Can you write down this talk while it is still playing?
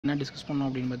என்ன டிஸ்கஸ் பண்ணோம்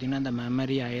அப்படின்னு பார்த்தீங்கன்னா இந்த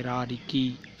மெமரி ஹைரார்கி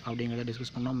அப்படிங்கிறத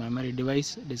டிஸ்கஸ் பண்ணோம். மெமரி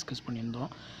டிவைஸ் டிஸ்கஸ் பண்ணியிருந்தோம்.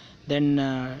 தென்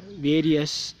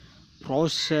வேரியஸ்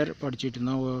ப்ராசஸர் படிச்சுட்டு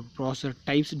இருந்தோம். ப்ராசஸர்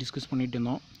டைப்ஸ் டிஸ்கஸ் பண்ணிட்டு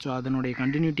இருந்தோம். ஸோ அதனுடைய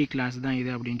கண்டினியூட்டி கிளாஸ் தான்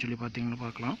இது அப்படின்னு சொல்லி பார்த்தீங்கன்னா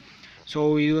பார்க்கலாம். ஸோ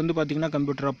இது வந்து பார்த்திங்கன்னா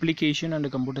கம்ப்யூட்டர் அப்ளிகேஷன்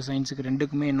அண்ட் கம்ப்யூட்டர் சயின்ஸுக்கு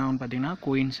ரெண்டுக்குமே என்ன ஆகும்னு பார்த்தீங்கன்னா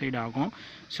கோயின்சைட் ஆகும்.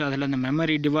 ஸோ அதில் இந்த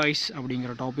மெமரி டிவைஸ்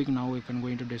அப்படிங்கிற topic now we can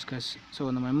going to discuss.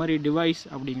 So அந்த மெமரி டிவைஸ்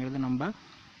அப்படிங்கிறது நம்ம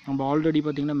ஆல்ரெடி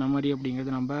பார்த்திங்கன்னா மெமரி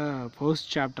அப்படிங்கிறது நம்ம ஃபர்ஸ்ட்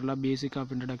சாப்டரில் பேசிக்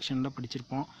ஆஃப் இன்ட்ரடக்ஷனில்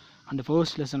படிச்சிருப்போம். அந்த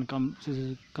ஃபர்ஸ்ட் லெசன்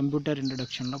கம்ப்யூட்டர்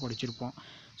இன்ட்ரடக்ஷனில் படிச்சிருப்போம்.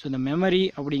 ஸோ இந்த மெமரி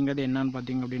அப்படிங்கிறது என்னன்னு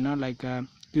பார்த்திங்க அப்படின்னா லைக்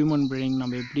ஹியூமன் பிரெயின்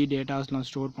நம்ம எப்படி டேட்டாஸ்லாம்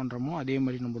ஸ்டோர் பண்ணுறோமோ அதே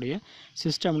மாதிரி நம்மளுடைய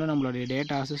சிஸ்டமில் நம்மளுடைய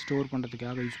டேட்டாஸை ஸ்டோர்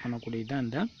பண்ணுறதுக்காக யூஸ் பண்ணக்கூடியது தான்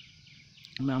இந்த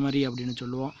மெமரி அப்படின்னு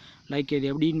சொல்லுவோம். லைக் இது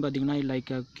எப்படின்னு பார்த்தீங்கன்னா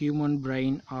லைக் ஹியூமன்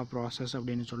பிரெயின் ப்ராசஸ்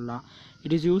அப்படின்னு சொல்லலாம்.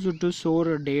 It is used to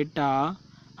store data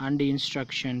and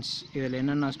instructions. இதில்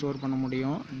என்னென்ன ஸ்டோர் பண்ண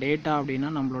முடியும்? டேட்டா அப்படின்னா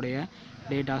நம்மளுடைய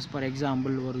டேட்டாஸ், ஃபார்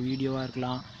எக்ஸாம்பிள் ஒரு வீடியோவாக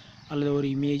இருக்கலாம், அல்லது ஒரு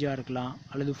இமேஜாக இருக்கலாம்,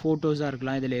 அல்லது ஃபோட்டோஸாக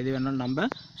இருக்கலாம். இதில் எது வேணாலும் நம்ம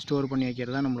ஸ்டோர் பண்ணி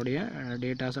வைக்கிறது தான் நம்மளுடைய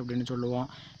டேட்டாஸ் அப்படின்னு சொல்லுவோம்.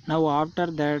 நவ்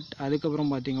ஆஃப்டர் தட்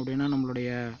அதுக்கப்புறம் பார்த்திங்க அப்படின்னா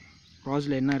நம்மளுடைய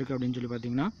ப்ராசஸில் என்ன இருக்குது அப்படின்னு சொல்லி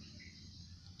பார்த்திங்கன்னா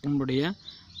நம்மளுடைய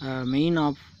மெயின்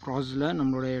ஆஃப் ப்ராசஸில்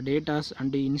நம்மளுடைய டேட்டாஸ்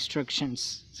அண்டு இன்ஸ்ட்ரக்ஷன்ஸ்,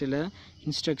 சில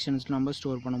இன்ஸ்ட்ரக்ஷன்ஸ் நம்ம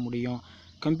ஸ்டோர் பண்ண முடியும்.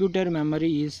 Computer memory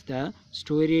is the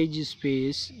storage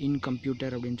space in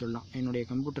computer அப்படின்னு சொல்லலாம். என்னுடைய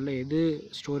கம்ப்யூட்டரில் எது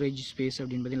ஸ்டோரேஜ் ஸ்பேஸ்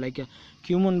அப்படின்னு பார்த்தீங்கன்னா லைக்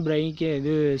ஹியூமன் பிரெயினுக்கு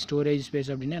எது ஸ்டோரேஜ்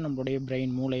ஸ்பேஸ் அப்படின்னா நம்மளுடைய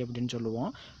பிரெயின் மூளை அப்படின்னு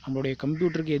சொல்லுவோம். நம்மளுடைய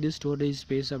கம்ப்யூட்டருக்கு எது ஸ்டோரேஜ்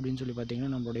ஸ்பேஸ் அப்படின்னு சொல்லி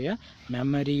பார்த்திங்கன்னா நம்மளுடைய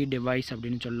மெமரி டிவைஸ்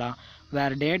அப்படின்னு சொல்லலாம்.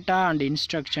 வேர் data and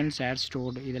instructions R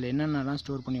stored. இதில் என்னென்னலாம்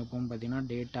ஸ்டோர் பண்ணி வைப்போம்னு பார்த்தீங்கன்னா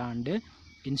டேட்டா அண்டு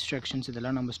இன்ஸ்ட்ரக்ஷன்ஸ்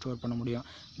இதெல்லாம் நம்ம ஸ்டோர் பண்ண முடியும்.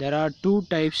 தெர் ஆர் டூ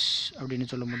டைப்ஸ்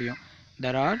அப்படின்னு சொல்ல முடியும்.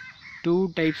 There are two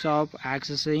types of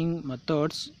accessing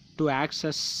methods to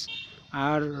access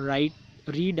are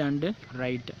read and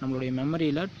write. நம்மளுடைய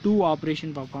மெமரியில் 2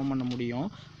 ஆப்ரேஷன் பர்ஃபார்ம் பண்ண முடியும்.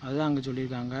 அதுதான் அங்கே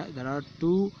சொல்லியிருக்காங்க. there are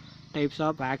 2 types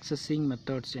of accessing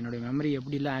methods. என்னுடைய மெமரி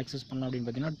எப்படிலாம் ஆக்சஸ் பண்ணலாம் அப்படின்னு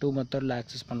பார்த்தீங்கன்னா 2 மெத்தடில்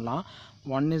ஆக்சஸ் பண்ணலாம்.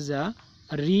 one is a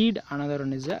read, another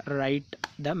one is a write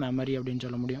the memory அப்படின்னு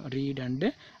சொல்ல முடியும். read and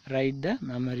write the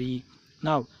memory.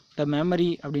 now the memory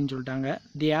அப்படின்னு சொல்லிட்டாங்க.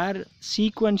 they are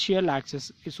sequential access.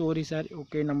 sorry sir,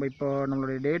 okay நம்ம இப்போ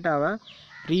நம்மளுடைய டேட்டாவை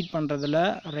ரீட் பண்ணுறதில்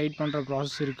ரைட் பண்ணுற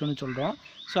ப்ராசஸ் இருக்குதுன்னு சொல்கிறோம்.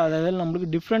 ஸோ அதில் நம்மளுக்கு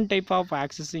different type of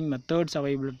accessing methods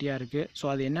அவைலபிலிட்டியாக இருக்குது. ஸோ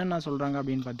அது என்னென்ன சொல்கிறாங்க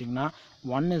அப்படின்னு பார்த்தீங்கன்னா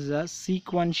one is a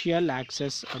sequential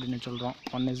access அப்படின்னு சொல்கிறோம்.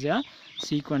 One is a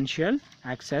sequential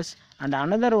access and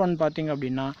another one பார்த்திங்க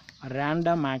அப்படின்னா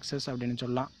ரேண்டம் ஆக்சஸ் அப்படின்னு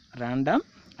சொல்லலாம். Random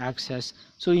access.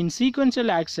 So in sequential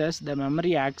access the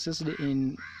memory accessed in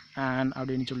an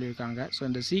அப்படின்னு சொல்லியிருக்காங்க. ஸோ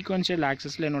இந்த சீக்வன்ஷியல்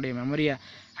ஆக்சஸில் என்னுடைய மெமரியை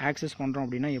ஆக்சஸ் பண்ணுறோம்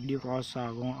அப்படின்னா எப்படி ப்ராசஸ்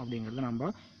ஆகும் அப்படிங்கிறத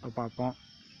நம்ம இப்போ பார்ப்போம்.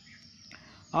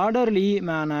 Orderly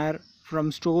manor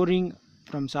from storing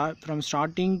from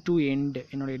starting to end.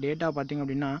 என்னுடைய டேட்டா பார்த்திங்க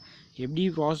அப்படின்னா எப்படி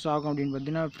ப்ராசஸ் ஆகும் அப்படின்னு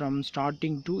பார்த்தீங்கன்னா ஃப்ரம்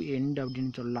ஸ்டார்டிங் டு எண்ட்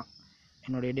அப்படின்னு சொல்லலாம்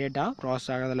என்னுடைய data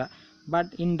process ஆகிறதுல.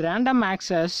 But in random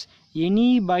access any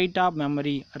byte of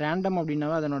memory. Random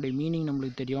அப்படின்னாவே அதனுடைய மீனிங்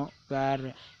நம்மளுக்கு தெரியும். வேறு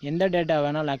எந்த டேட்டா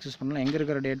வேணாலும் ஆக்சஸ் பண்ணலாம், எங்கே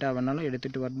இருக்கிற டேட்டா வேணாலும்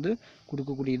எடுத்துகிட்டு வந்து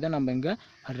கொடுக்கக்கூடியதை நம்ம இங்கே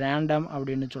ரேண்டம்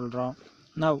அப்படின்னு சொல்கிறோம்.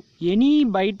 Now any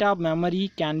byte of memory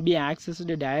can be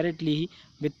accessed directly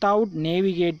without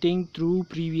navigating through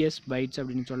previous bytes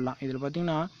அப்படின்னு சொல்லலாம். இதில்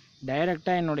பார்த்திங்கன்னா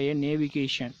டைரெக்டாக என்னுடைய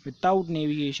நேவிகேஷன், வித்தவுட்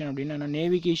நேவிகேஷன் அப்படின்னா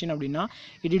நேவிகேஷன் அப்படின்னா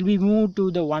it will be move to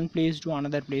the one place to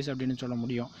another place அப்படின்னு சொல்ல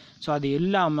முடியும். ஸோ அது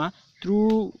இல்லாமல் த்ரூ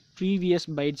ப்ரீவியஸ்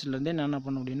பைட்ஸ்லேருந்து என்ன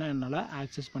பண்ண முடியும்னா என்னால்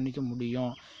ஆக்சஸ் பண்ணிக்க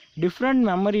முடியும். Different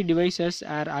memory devices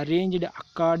R arranged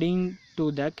according to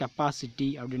the capacity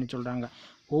அப்படின்னு சொல்கிறாங்க.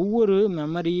 ஒவ்வொரு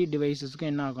மெமரி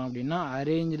டிவைசஸ்க்கும் என்ன ஆகும் அப்படின்னா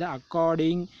அரேஞ்ச்டு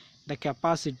அக்கார்டிங் த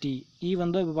கெப்பாசிட்டி.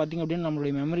 வந்து இப்போ பார்த்திங்க அப்படின்னா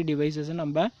நம்மளுடைய மெமரி டிவைசஸை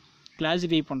நம்ம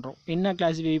கிளாஸிஃபை பண்ணுறோம். என்ன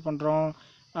கிளாஸிஃபை பண்ணுறோம்?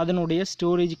 அதனுடைய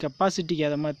ஸ்டோரேஜ் கெப்பாசிட்டிக்கு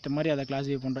ஏற்ற மாதிரி அதை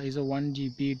கிளாஸிஃபை பண்ணுறோம். Is 1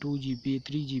 GB 2 GB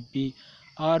 3 GB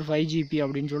R 5 GB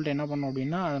அப்படின்னு சொல்லிட்டு என்ன பண்ணோம்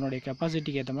அப்படின்னா அதனுடைய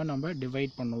கெப்பாசிட்டிக்கு ஏற்ற மாதிரி நம்ம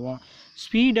டிவைட் பண்ணுவோம்.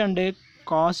 Speed and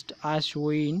cost as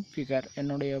ஷோயின் figure.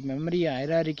 என்னுடைய மெமரியை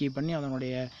ஹைரார்கி பண்ணி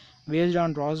அதனுடைய பேஸ்ட்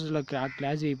ஆன் ப்ராசஸில்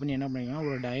கிளாஸிஃபை பண்ணி என்ன பண்ணிங்கன்னா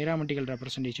ஒரு டயக்ராமெட்டிக்கல்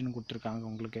ரெப்ரசன்டேஷன் கொடுத்துருக்காங்க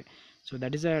உங்களுக்கு. So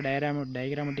that is a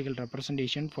diagrammatic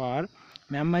representation for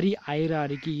memory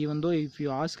hierarchy. even though if you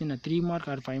ask in a 3 mark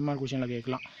or 5 mark கொஷனில்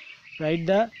கேட்கலாம். write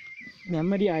the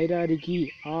memory hierarchy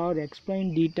or explain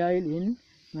detail in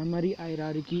memory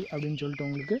hierarchy அப்படின்னு சொல்லிட்டு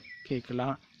உங்களுக்கு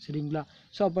கேட்கலாம். சரிங்களா?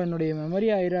 ஸோ அப்போ என்னுடைய மெமரி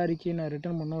ஹைரார்கி நான்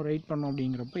return பண்ணோம் ரைட் பண்ணோம்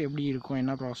அப்படிங்கிறப்ப எப்படி இருக்கும்,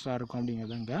 என்ன ப்ராசஸாக இருக்கும்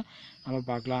அப்படிங்கிறதுங்க நம்ம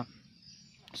பார்க்கலாம்.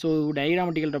 ஸோ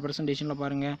டயக்ராமெட்டிக்கல் ரெப்ரசன்டேஷனில்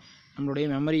பாருங்கள் நம்மளுடைய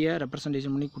மெமரியை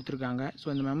ரெப்ரசன்டேஷன் பண்ணி கொடுத்துருக்காங்க. ஸோ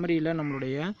இந்த மெமரியில்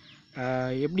நம்மளுடைய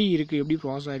எப்படி இருக்குது, எப்படி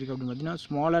ப்ராசஸ் ஆகிருக்கு அப்படின்னு பார்த்தீங்கன்னா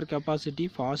smaller capacity,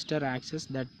 pastor access,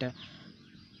 that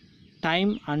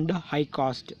time and high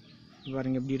cost.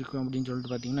 பாருங்க எப்படி இருக்கும் அப்படின்னு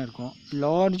சொல்லிட்டு பார்த்தீங்கன்னா இருக்கும்.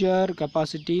 Larger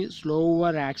capacity,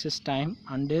 slower access time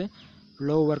and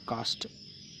lower cost.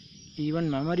 Even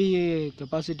memory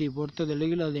capacity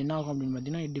பொறுத்தவரையில் அது என்ன ஆகும் அப்படின்னு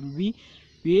பார்த்தீங்கன்னா இட் வில் பி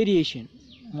வேரியேஷன்,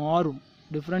 மாறும்,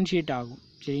 டிஃப்ரென்ஷியேட் ஆகும்.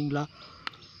 சரிங்களா?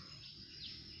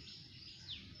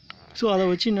 ஸோ அதை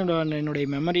வச்சு என்னுடைய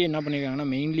மெமரி என்ன பண்ணியிருக்காங்கன்னா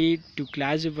mainly to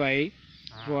classify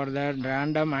for the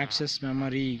random access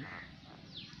memory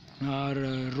R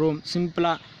Rome.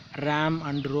 சிம்பிளாக ரேம்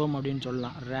அண்ட் ரோம் அப்படின்னு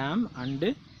சொல்லலாம். ரேம் அண்டு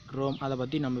ரோம் அதை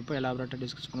பற்றி நம்ம இப்போ எலாபரேட்டாக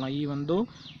டிஸ்கஸ் பண்ணலாம். ஈவன்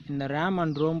இந்த ரேம்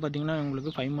அண்ட் ரோம் பார்த்திங்கன்னா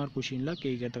உங்களுக்கு 5 மார்க் கொஷினில்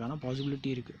கேட்கறதுக்கான பாசிபிலிட்டி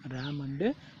இருக்குது, ரேம் அண்டு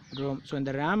ரோம். ஸோ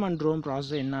இந்த ரேம் அண்ட் ரோம்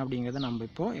ப்ராசஸ் என்ன அப்படிங்கிறத நம்ம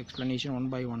இப்போது எக்ஸ்ப்ளனேஷன் 1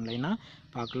 by 1 லைனாக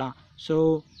பார்க்கலாம். ஸோ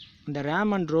இந்த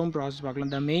ரேம் அண்ட் ரோம் ப்ராசஸ்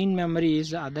பார்க்கலாம். The main memory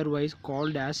is otherwise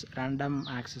called as random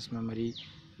access memory.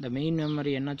 இந்த மெயின்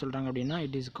மெமரி என்ன சொல்கிறாங்க அப்படின்னா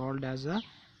it is called as a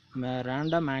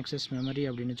random access memory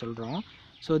அப்படின்னு சொல்கிறோம்.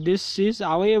 So this is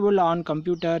available on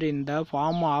computer in the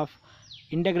form of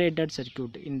integrated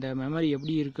circuit. இந்த memory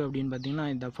எப்படி இருக்குது அப்படின்னு பார்த்தீங்கன்னா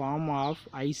இந்த ஃபார்ம் ஆஃப்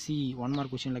ஐசி 1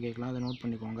 மார்க் கொஷினில் கேட்கலாம், அதை நோட்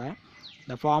பண்ணிக்கோங்க.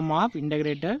 இந்த form of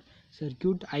integrated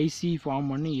circuit IC form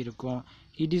பண்ணி இருக்கும்.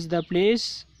 It is the place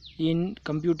in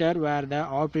computer where the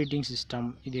operating system.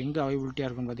 இது எங்கே அவைலபிலிட்டியாக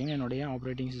இருக்குன்னு பார்த்தீங்கன்னா என்னுடைய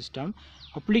operating system,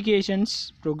 applications,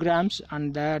 programs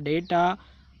and the data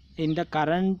in the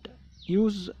current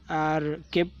use R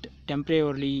kept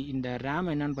டெம்பரவரிலி. இந்த ரேம்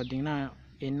என்னன்னு பார்த்தீங்கன்னா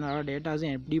என்னோட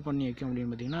டேட்டாஸும் எப்படி பண்ணி வைக்கும்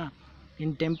அப்படின்னு பார்த்தீங்கன்னா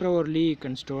in temporarily you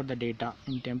can store the data,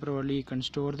 in temporarily you can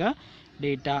store the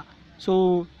data. So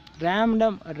RAM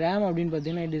அப்படின்னு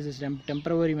பார்த்தீங்கன்னா it is a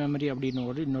temporary memory அப்படின்னு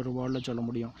இன்னொரு வேர்டில் சொல்ல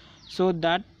முடியும். So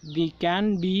that we can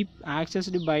be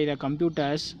accessed by the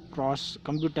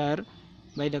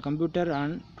by the computer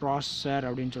and processor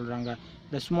அப்படின்னு சொல்கிறாங்க.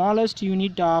 The smallest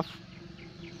unit of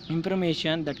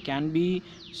information that can be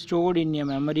stored in a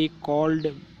memory called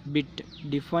bit,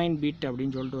 defined bit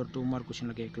அப்படின்னு சொல்லிட்டு ஒரு 2 மார்க்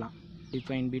கொஷினில் கேட்கலாம்.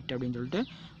 டிஃபைன் பிட் அப்படின்னு சொல்லிட்டு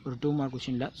ஒரு 2 மார்க்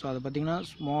கொஷினில். ஸோ அதை பார்த்திங்கன்னா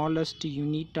smallest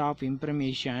unit of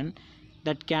information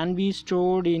that can be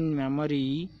stored in memory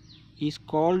is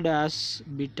called as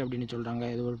bit அப்படின்னு சொல்கிறாங்க.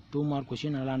 இது ஒரு 2 மார்க்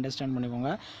கொஷின், நல்லா அண்டர்ஸ்டாண்ட்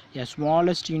பண்ணிக்கோங்க. எ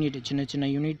ஸ்மாலஸ்ட் யூனிட், சின்ன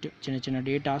யூனிட், சின்ன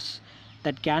datas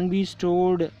that can be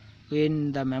stored in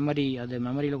the memory, அது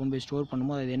மெமரியில் கொண்டு போய் ஸ்டோர்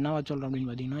பண்ணும்போது அது என்னவா சொல்கிறோம்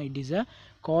அப்படின்னு பார்த்தீங்கன்னா it is a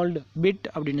called bit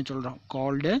அப்படின்னு சொல்கிறோம்,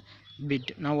 கால்டு bit.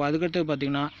 Now அதுக்கடுத்து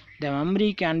பார்த்தீங்கன்னா the memory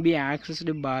can be accessed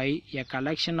by a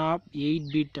collection of 8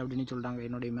 bit அப்படின்னு சொல்கிறாங்க.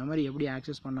 என்னுடைய மெமரி எப்படி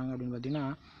ஆக்சஸ் பண்ணாங்க அப்படின்னு பார்த்தீங்கன்னா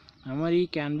memory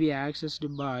can be accessed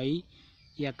by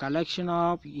a collection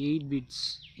of 8 bits,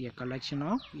 a collection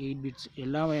of 8 bits.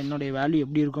 எல்லாம் என்னுடைய வேல்யூ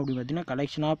எப்படி இருக்கும் அப்படின்னு பார்த்தீங்கன்னா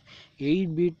collection of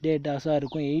 8 bit டேட்டாஸாக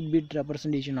இருக்கும், 8 bit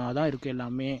ரெப்ரசன்டேஷனாக தான் இருக்குது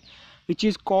எல்லாமே, which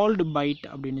is called byte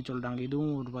அப்படின்னு சொல்கிறாங்க.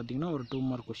 இதுவும் ஒரு பார்த்தீங்கன்னா ஒரு 2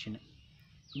 மார்க் கொஷின்.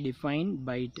 டிஃபைன்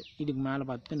பைட், இதுக்கு மேலே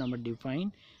பார்த்து நம்ம டிஃபைன்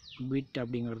பிட்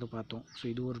அப்படிங்கிறத பார்த்தோம். ஸோ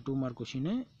இது ஒரு 2 மார்க் கொஷின்,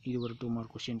 இது ஒரு 2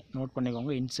 மார்க் கொஷின், நோட்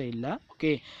பண்ணிக்கோங்க இன்சைடில்.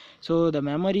 Okay, so the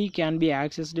memory can be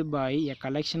accessed by a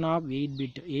collection of 8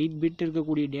 bit. 8 bit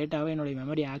இருக்கக்கூடிய டேட்டாவை என்னுடைய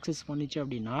மெமரி ஆக்சஸ் பண்ணிச்சு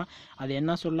அப்படின்னா அது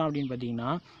என்ன சொல்லலாம் அப்படின்னு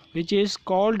பார்த்தீங்கன்னா which is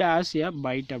called as a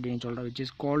byte அப்படின்னு சொல்கிறோம், which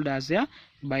is called as a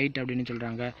byte அப்படின்னு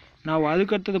சொல்கிறாங்க. நான்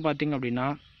அதுக்கடுத்தது பார்த்திங்க அப்படின்னா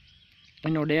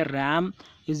என்னுடைய ரேம்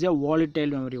இஸ் எ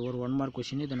வாலிடைல் மெமரி. ஒரு 1 மார்க்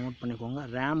கொஷின், இதை நோட் பண்ணிக்கோங்க.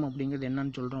 ரேம் அப்படிங்கிறது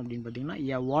என்னன்னு சொல்கிறோம் அப்படின்னு பார்த்தீங்கன்னா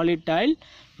எ வாலிடைல்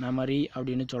மெமரி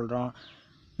அப்படின்னு சொல்கிறோம்,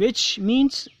 which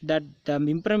means that the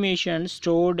information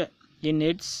stored in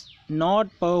it's not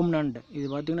permanent. இது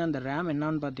பார்த்திங்கன்னா இந்த ரேம்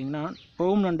என்னான்னு பார்த்தீங்கன்னா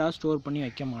பெர்மனண்ட்டாக ஸ்டோர் பண்ணி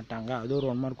வைக்க மாட்டாங்க, அது ஒரு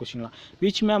 1 mark கொஷின்லாம்.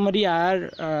 Which memory R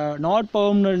not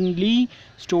permanently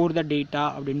store the data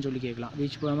அப்படின்னு சொல்லி கேட்கலாம்.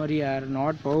 Which memory R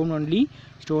not permanently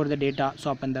store the data. So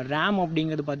அப்போ இந்த ரேம்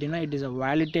அப்படிங்கிறது பார்த்தீங்கன்னா it is a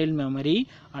வாலிடைல் memory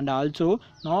and also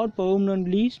not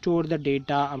permanently store the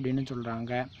data அப்படின்னு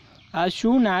சொல்கிறாங்க. as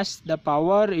soon as the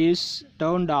power is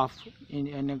turned off,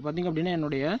 எனக்கு பார்த்திங்க அப்படின்னா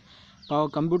என்னுடைய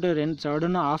கம்ப்யூட்டர்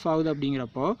சடனாக ஆஃப் ஆகுது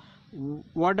அப்படிங்கிறப்போ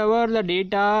whatever the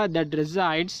data that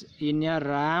resides in a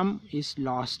RAM is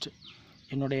lost.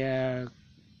 என்னுடைய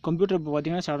கம்ப்யூட்டர் இப்போ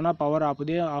பார்த்திங்கன்னா சடனாக பவர்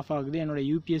ஆஃப் ஆகுது, என்னோடய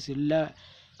யூபிஎஸ் இல்லை,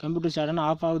 கம்ப்யூட்டர் சடனாக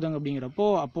ஆஃப் ஆகுதுங்க அப்படிங்கிறப்போ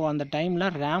அப்போது அந்த டைமில்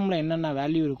ரேமில் என்னென்ன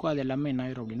வேல்யூ இருக்கோ அது எல்லாமே என்ன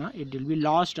ஆயிரும் அப்படின்னா இட் வில் பி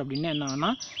லாஸ்ட் அப்படின்னு என்ன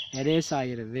ஆனால் எரேஸ்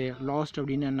ஆகிடுது. லாஸ்ட்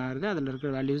அப்படின்னு என்ன ஆகுது, அதில்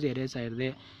இருக்கிற வேல்யூஸ் எரேஸ் ஆகிடுது.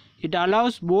 It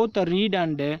allows both a read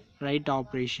and right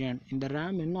operation. இந்த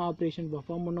ரேம் என்ன ஆப்ரேஷன்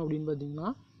பர்ஃபார்ம் பண்ணும் அப்படின்னு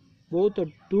பார்த்தீங்கன்னா both a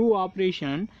two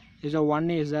operation is a one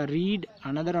is a read,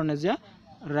 another one is a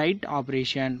write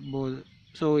operation both.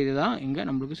 So இதுதான் இங்கே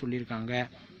நம்மளுக்கு சொல்லியிருக்காங்க.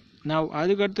 நான்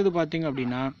அதுக்கு அடுத்தது பார்த்திங்க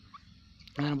அப்படின்னா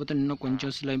அதை பார்த்தா இன்னும்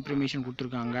கொஞ்சம் சில இன்ஃபர்மேஷன்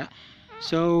கொடுத்துருக்காங்க.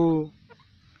 So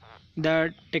the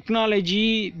technology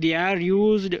they are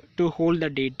used to hold the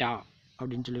data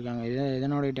அப்படின்னு சொல்லியிருக்காங்க.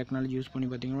 இதனுடைய டெக்னாலஜி யூஸ் பண்ணி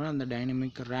பார்த்திங்கன்னா அந்த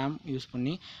டைனமிக் ரேம் யூஸ்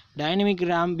பண்ணி, dynamic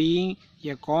RAM being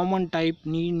a common type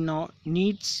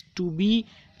needs to be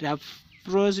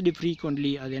refreshed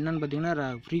frequently, அது என்னென்னு பார்த்தீங்கன்னா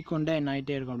ஃப்ரீக்வெண்ட்டாக என்ன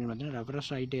ஆகிட்டே இருக்கும் அப்படின்னு பார்த்தீங்கன்னா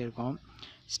ரெஃப்ரெஷ் ஆகிட்டே இருக்கும்.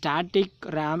 Static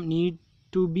RAM need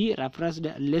to be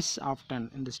refreshed less often.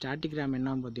 இந்த ஸ்டாட்டிக் ரேம்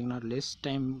என்னன்னு பார்த்தீங்கன்னா லெஸ்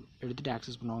டைம் எடுத்துகிட்டு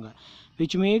ஆக்சஸ் பண்ணுவாங்க.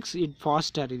 Which makes it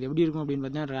pastor. இது எப்படி இருக்கும் அப்படின்னு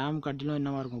பார்த்தீங்கன்னா ரேம் காட்டிலும்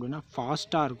என்னவாக இருக்கும் அப்படின்னா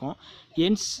ஃபாஸ்ட்டாக இருக்கும்.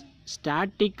 என்ஸ்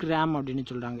ஸ்டாட்டிக் ரேம் அப்படின்னு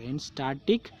சொல்கிறாங்க. என்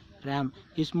static RAM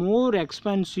is more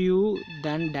expensive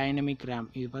then dynamic RAM.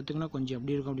 இது பார்த்திங்கன்னா கொஞ்சம்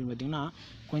எப்படி இருக்கும் அப்படின்னு பார்த்தீங்கன்னா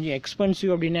கொஞ்சம்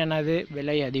எக்ஸ்பென்சிவ் அப்படின்னா என்னது,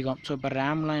 விலை அதிகம். ஸோ இப்போ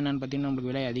ரேம்லாம் என்னென்னு பார்த்தீங்கன்னா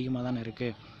நம்மளுக்கு விலை அதிகமாக தானே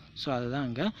இருக்குது. ஸோ அதுதான்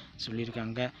அங்கே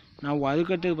சொல்லியிருக்காங்க. நான்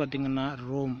அதுக்கடுத்தது பார்த்திங்கன்னா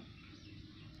ரோம்,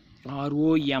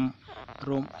 ROM,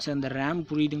 ரோம். ஸோ இந்த ரேம்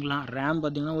புரியுதுங்களா? ரேம்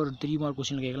பார்த்திங்கன்னா ஒரு 3 மார்க்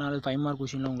கொஷினில் கேட்கலாம், அல்லது 5 மார்க்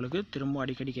கொஷினில் உங்களுக்கு திரும்ப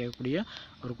அடிக்கடி கேட்கக்கூடிய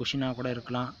ஒரு கொஷினாக கூட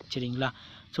இருக்கலாம். சரிங்களா?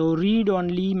 So read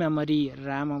only memory,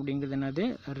 RAM அப்படிங்கிறது என்னது,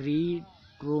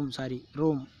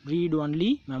 Rome, read only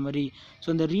memory. So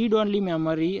the read only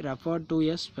memory referred to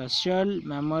a special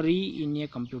memory in a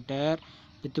computer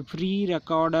with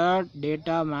pre-recorded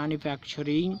data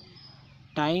manufacturing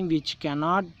time which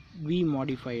cannot be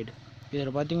modified.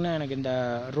 இதில் பார்த்திங்கன்னா எனக்கு இந்த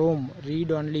Rome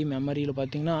read only மெமரியில்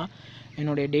பார்த்திங்கன்னா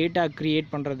என்னுடைய data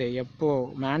create பண்ணுறது எப்போ,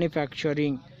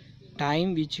 manufacturing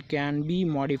time which can be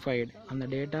modified, அந்த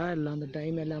டேட்டா இல்லை அந்த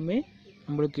டைம் எல்லாமே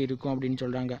நம்மளுக்கு இருக்கும் அப்படின்னு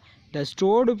சொல்கிறாங்க. The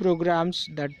stored programs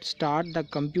that start the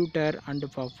computer and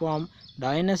perform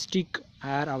diagnostic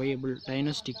are available.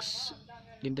 Diagnostics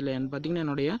இதில் பார்த்திங்கன்னா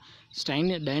என்னுடைய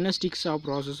டைனஸ்டிக்ஸ் ஆஃப்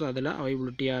ப்ராசஸ் அதில்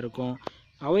அவைலபிலிட்டியாக இருக்கும்.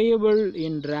 Available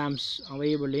in ரேம்ஸ்,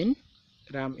 available in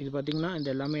RAM. இது பார்த்திங்கன்னா இந்த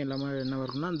எல்லாமே என்ன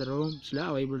இருக்குன்னா அந்த ரோம்ஸில்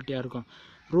அவைலபிலிட்டியாக இருக்கும்.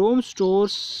 Rome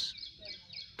stores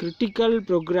critical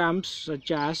programs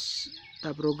such as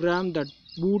the program that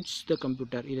boots the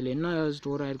computer. இதில் என்ன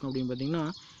ஸ்டோர் ஆகிருக்கும் அப்படின்னு பார்த்தீங்கன்னா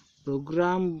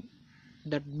ப்ரோக்ராம்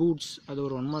தட் பூட்ஸ், அது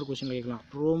ஒரு 1 மார்க் கொஸ்டினில் கேட்கலாம்.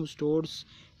 Rome stores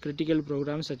critical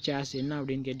program such as என்ன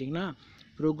அப்படின்னு கேட்டிங்கன்னா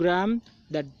program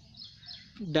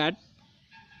that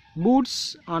boots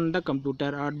on the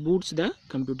computer R boots the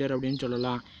computer அப்படின்னு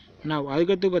சொல்லலாம். நான்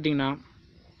அதுக்கடுத்து பார்த்தீங்கன்னா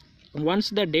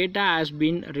once the data has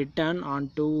been return on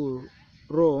to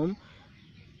Rome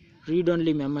read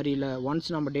only மெமரியில் ஒன்ஸ்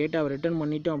நம்ம டேட்டாவை ரிட்டர்ன்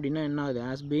பண்ணிட்டோம் அப்படின்னா என்ன ஆகுது,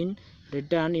 has been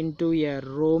return into a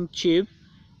Rome chip,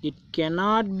 it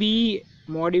cannot be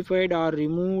modified or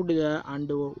removed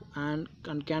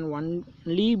and can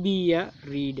only be a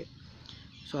read.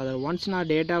 So அதை once நான்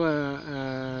டேட்டாவை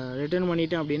ரிட்டர்ன்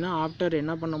பண்ணிட்டேன் அப்படின்னா ஆஃப்டர்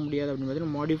என்ன பண்ண முடியாது அப்படின்னு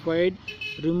பார்த்தீங்கன்னா modified,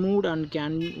 removed and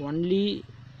can only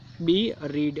be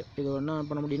read. இது என்ன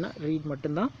பண்ண முடியும்னா ரீட்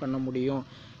மட்டும்தான் பண்ண முடியும்.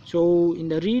 ஸோ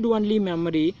இந்த read only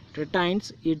memory retains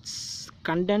its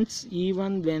contents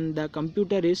even when the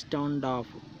computer is turned off.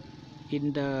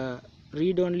 இந்த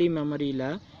ரீட் ஒன்லி மெமரியில்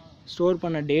ஸ்டோர்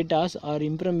பண்ண datas R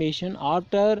information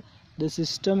after the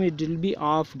system it will be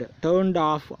ஆஃப்டு, turned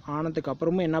of ஆனதுக்கு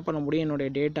அப்புறமும் என்ன பண்ண முடியும், என்னுடைய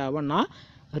டேட்டாவை நான்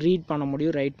ரீட் பண்ண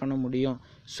முடியும், ரைட் பண்ண முடியும்.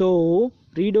 So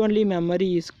read only memory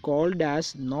is called as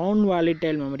நான்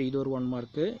வாலிடைல் மெமரி. இது ஒரு 1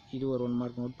 மார்க்கு, இது ஒரு 1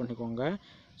 மார்க் நோட் பண்ணிக்கோங்க.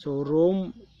 So Rome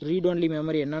read only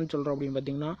memory என்னன்னு சொல்கிறோம் அப்படின்னு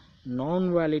பார்த்தீங்கன்னா நான்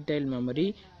வாலிடைல் மெமரி.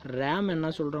 ரேம் என்ன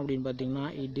சொல்கிறோம் அப்படின்னு பார்த்தீங்கன்னா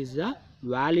இட் இஸ் அ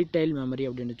வாலிடைல் மெமரி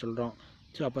அப்படின்னு சொல்கிறோம்.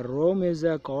 ஸோ அப்போ Rome is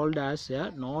called as a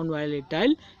நான்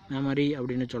வாலிடைல் மெமரி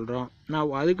அப்படின்னு சொல்கிறோம்.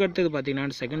 நான் அதுக்கடுத்தது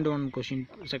பார்த்தீங்கன்னா செகண்ட்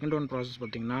ஒன் ப்ராசஸ்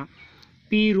பார்த்தீங்கன்னா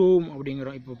PROM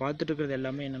அப்படிங்கிறோம். இப்போ பார்த்துட்டு இருக்கிறது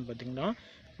எல்லாமே என்னென்னு பார்த்தீங்கன்னா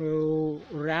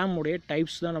ரேம் உடைய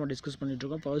டைப்ஸ் தான் நம்ம டிஸ்கஸ்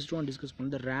பண்ணிகிட்ருக்கோம். ஃபர்ஸ்ட் ஒன் டிஸ்கஸ்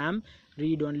பண்ணது RAM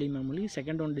read only memory,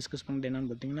 second one discuss பண்ணது என்னென்னு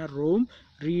பார்த்தீங்கன்னா Rome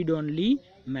read only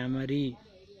memory.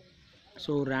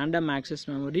 So random access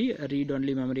memory, read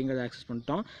only மெமரிங்கிறத access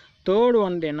பண்ணிட்டோம். தேர்ட்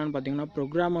ஒன் என்னென்னு பார்த்தீங்கன்னா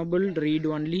programmable read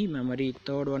only memory.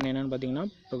 Third one என்னென்னு பார்த்தீங்கன்னா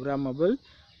ப்ரோக்ராமபிள்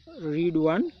ரீட்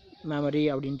ஒன் மெமரி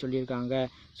அப்படின்னு சொல்லியிருக்காங்க.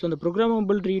 ஸோ இந்த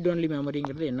ப்ரோக்ராமபிள் ரீட் ஒன்லி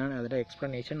மெமரிங்கிறது என்னென்னு அதோட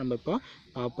எக்ஸ்ப்ளனேஷன் நம்ம இப்போ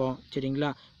பார்ப்போம். சரிங்களா?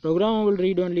 Programmable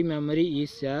read only memory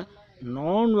is a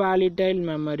நான் வாலிடைல்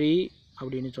மெமரி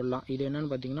அப்படின்னு சொல்லலாம். இது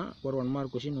என்னென்னு பார்த்தீங்கன்னா ஒரு 1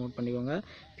 மார்க் கொஸ்டின் நோட் பண்ணிக்கோங்க.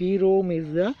 PROM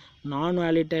இஸ் த நான்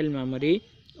வாலிடைல் memory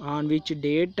on which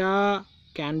data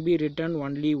can be written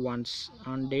only once,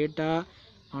 on data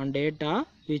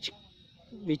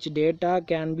which data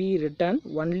can be written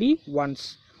only once.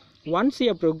 Once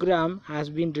a program has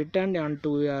been written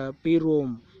onto a PROM,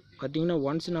 பார்த்தீங்கன்னா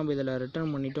once நம்ம இதில்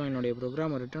return பண்ணிட்டோம், என்னுடைய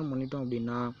ப்ரோக்ராமை return பண்ணிட்டோம்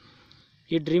அப்படின்னா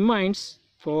it remains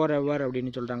forever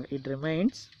அப்படின்னு சொல்கிறாங்க. it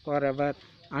remains forever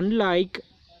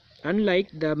unlike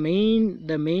the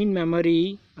main memory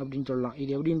அப்படின்னு சொல்லலாம்.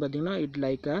 இது எப்படின்னு பார்த்தீங்கன்னா it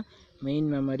like a main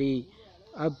memory.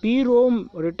 A PROM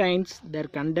retains their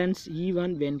contents even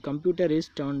when computer is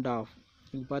turned off.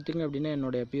 இது பார்த்தீங்க அப்படின்னா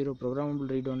என்னுடைய programmable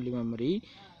read only memory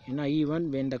ஏன்னா even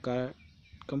when the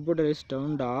computer is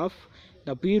turned off,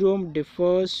 the PROM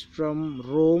differs from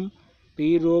ROM.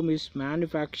 PROM is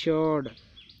manufactured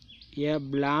a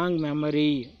blank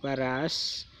memory, whereas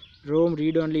ROM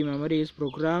read-only memory is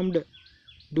programmed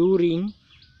during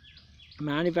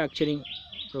manufacturing.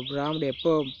 Programmed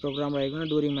எப்போ program ஆகிருக்குன்னா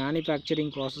during manufacturing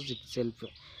process itself.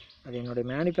 அது என்னுடைய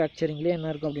மேனுஃபேக்சரிங்லேயே என்ன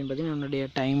இருக்கும் அப்படின்னு பார்த்தீங்கன்னா என்னுடைய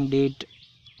time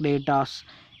datas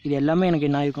இது எல்லாமே எனக்கு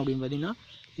என்ன இருக்கும் அப்படின்னு பார்த்தீங்கன்னா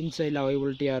இன்சைடில்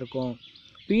அவைலபிலிட்டியாக இருக்கும்.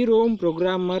 PROM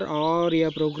programmer or a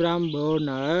program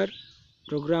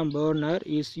burner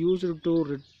is used to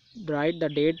write the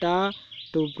data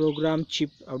to program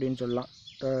chip அப்படின்னு சொல்லலாம்.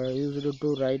 Used to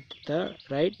write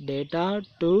data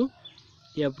to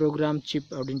a program chip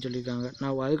அப்படின்னு சொல்லியிருக்காங்க.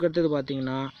 நான் அதுக்கடுத்தது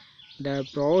பார்த்தீங்கன்னா the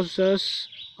process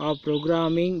of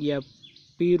programming a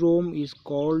PROM is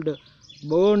called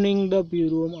burning the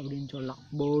PROM அப்படின்னு சொல்லலாம்.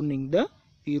 burning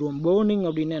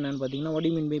அப்படின்னா என்னென்னு பார்த்தீங்கன்னா what do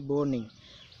you mean by burning?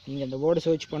 நீங்கள் இந்த வேர்டை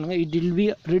சர்ச் பண்ணுங்கள். It will be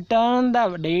return the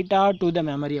data to the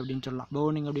memory அப்படின்னு சொல்லலாம்.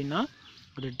 பர்னிங் அப்படின்னா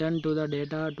return to the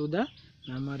data to the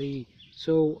memory.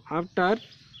 So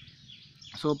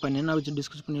இப்போ என்ன வச்சு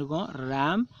டிஸ்கஸ் பண்ணியிருக்கோம்?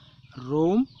 RAM,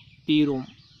 ROM, PROM,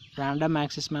 random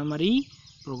access memory,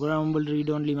 programmable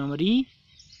read only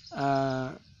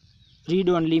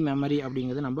memory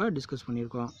அப்படிங்கிறத நம்ம டிஸ்கஸ்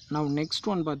பண்ணியிருக்கோம். நான் நெக்ஸ்ட்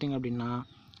ஒன் பார்த்திங்க அப்படின்னா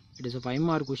it is a 5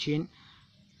 mark question.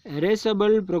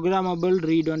 erasable programmable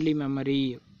read only memory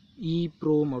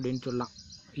EPROM அப்படின்னு சொல்லலாம்.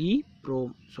 EPROM.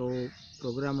 ஸோ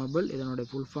ப்ரோக்ராமபிள் இதனுடைய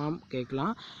ஃபுல் ஃபார்ம்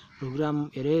கேட்கலாம்.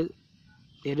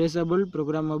 erasable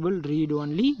programmable read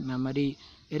only memory.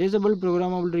 erasable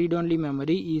programmable read only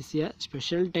memory is a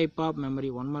special type of memory.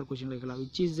 1 mark question கேட்கலாம்.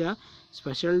 which is a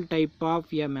special type of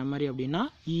a memory அப்படின்னா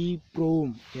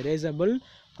EPROM. erasable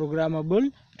programmable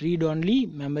read only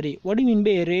memory. what do you mean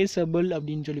by erasable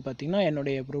அப்படின்னு சொல்லி பார்த்தீங்கன்னா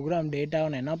என்னுடைய program டேட்டாவை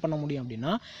நான் என்ன பண்ண முடியும்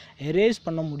அப்படின்னா எரேஸ்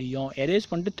பண்ண முடியும். எரேஸ்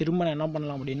பண்ணிட்டு திரும்ப நான் என்ன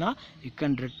பண்ணலாம் அப்படின்னா you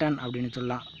can return அப்படின்னு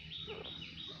சொல்லலாம்.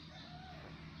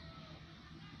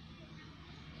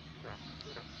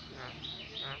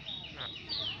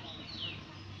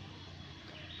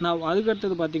 நான்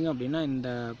அதுக்கடுத்தது பார்த்தீங்க அப்படின்னா இந்த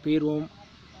PROM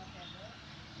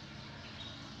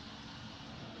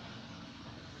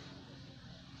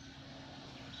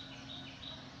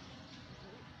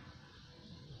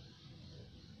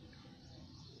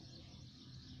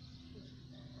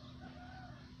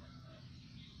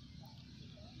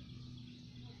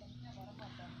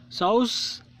serves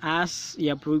as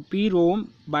a PROM,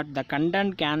 but the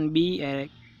content can be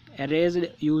erased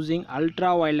using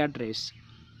ultraviolet rays.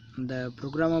 இந்த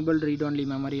ப்ரோக்ராமபிள் ரீட் ஒன்லி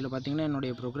மெமரியில் பார்த்தீங்கன்னா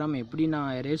என்னுடைய ப்ரோக்ராம் எப்படி நான்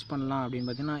எரேஸ் பண்ணலாம் அப்படின்னு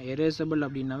பார்த்தீங்கன்னா எரேசபிள்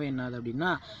அப்படின்னாவே என்னது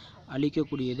அப்படின்னா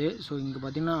அழிக்கக்கூடியது. ஸோ இங்கே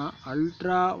பார்த்தீங்கன்னா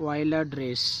அல்ட்ரா வயலட்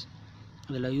ரேஸ்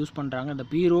இதில் யூஸ் பண்ணுறாங்க இந்த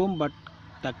PROM, but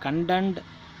the content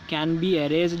can be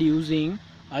எரேஸ்டு using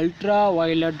ultra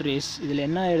violet race. இதில்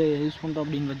என்ன யூஸ் பண்ணுறோம்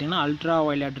அப்படின்னு பார்த்தீங்கன்னா ultra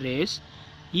violet race.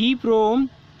 EPROM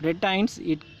retains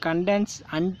its contents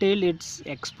until it's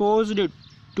exposed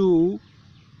to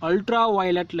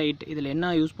ultraviolet light. இதில்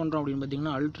என்ன யூஸ் பண்ணுறோம் அப்படின்னு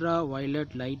பார்த்தீங்கன்னா அல்ட்ரா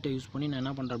வயலட் லைட்டை யூஸ் பண்ணி நான்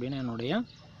என்ன பண்ணுறேன் அப்படின்னா என்னுடைய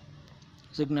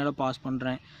சிக்னலை பாஸ்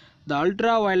பண்ணுறேன். The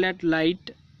ultraviolet light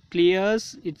clears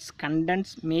its contents,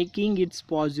 making it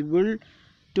possible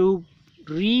to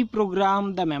reprogram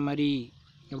the memory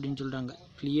அப்படின்னு சொல்கிறாங்க.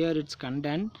 clear its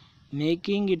content,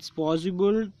 making it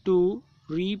possible to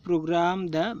reprogram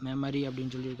the memory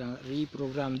அப்படின்னு சொல்லியிருக்காங்க.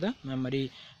 reprogram the memory.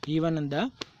 ஈவன் இந்த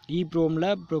EPROMல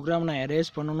ப்ரோக்ராம் நான் எரேஸ்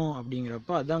பண்ணணும்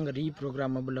அப்படிங்கிறப்போ அதான் அங்கே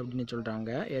ரீப்ரோக்ராமபிள் அப்படின்னு சொல்கிறாங்க.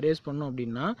 எரேஸ் பண்ணணும்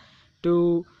அப்படின்னா to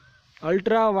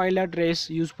ultra violet race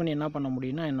use பண்ணி என்ன பண்ண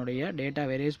முடியும்னா என்னுடைய டேட்டா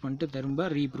எரேஸ் பண்ணிட்டு திரும்ப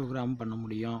ரீப்ரோக்ராம் பண்ண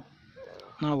முடியும்.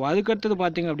 நான் அதுக்கடுத்தது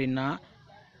பார்த்திங்க அப்படின்னா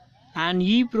and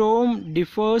EPROM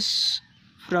differs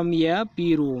from a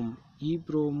PROM.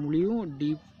 EPROMலையும்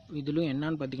இதிலும்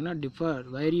என்னன்னு பார்த்தீங்கன்னா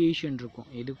வேரியேஷன் இருக்கும்.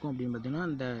 எதுக்கும் அப்படின்னு பார்த்தீங்கன்னா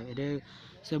இந்த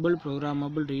erasable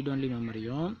programmable read only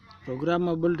மெமரியும்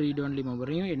programmable read only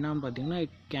மெமரியும் என்னன்னு பார்த்தீங்கன்னா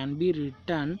it can be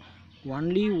written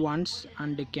only once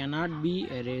and cannot be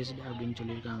erased அப்படின்னு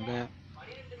சொல்லியிருக்காங்க.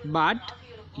 But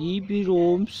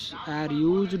EPROMs R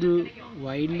used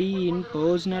widely in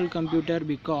personal computer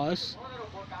because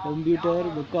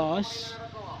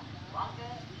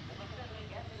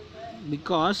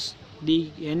they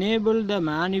enable the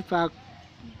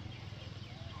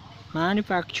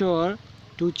manufacturer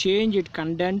to change its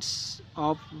contents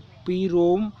of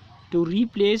PROM to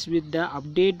replace with the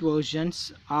update versions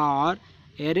or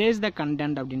erase the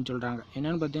content அப்படின்னு சொல்கிறாங்க.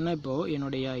 என்னென்னு பார்த்தீங்கன்னா இப்போது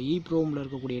என்னுடைய EPROMல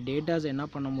இருக்கக்கூடிய datas என்ன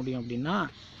பண்ண முடியும் அப்படின்னா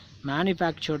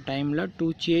மேனுஃபேக்சர் டைமில் to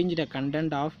change the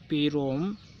content of PROM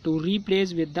to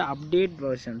replace with the update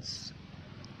versions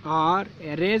or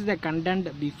erase the content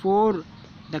before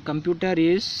the computer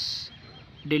is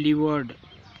delivered.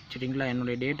 சரிங்களா,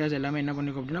 என்னுடைய டேட்டாஸ் எல்லாமே என்ன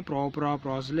பண்ணிருக்கோம் அப்படின்னா ப்ராப்பராக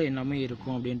ப்ராசஸில் எல்லாமே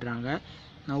இருக்கும் அப்படின்றாங்க.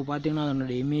 நம்ம பார்த்தீங்கன்னா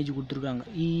அதனுடைய இமேஜ் கொடுத்துருக்காங்க.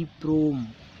 EPROM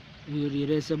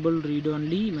erasable read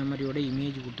only மெமரியோட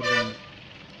image கொடுத்துருக்காங்க.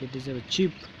 It is a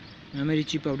chip memory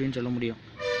chip அப்படின்னு சொல்ல முடியும்.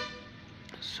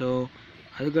 ஸோ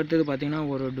அதுக்கடுத்தது பார்த்திங்கன்னா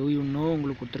ஒரு டூ யூ நோ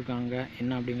உங்களுக்கு கொடுத்துருக்காங்க,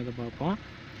 என்ன அப்படிங்கிறத பார்ப்போம்.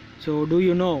 ஸோ டூ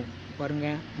யூ நோ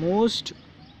பாருங்கள்,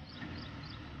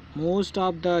 most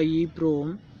of the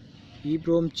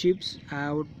EEPROM chips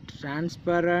have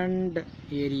transparent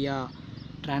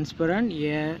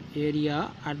area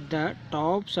at the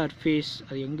top surface.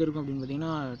 அது எங்கே இருக்கும் அப்படின்னு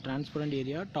பார்த்தீங்கன்னா transparent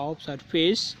area top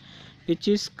surface which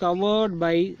is covered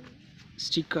by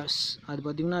stickers. அது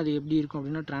பார்த்திங்கன்னா அது எப்படி இருக்கும்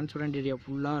அப்படின்னா transparent area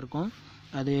ஃபுல்லாக இருக்கும்.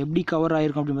 அது எப்படி கவர்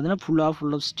ஆகிருக்கும் அப்படின்னு பார்த்தீங்கன்னா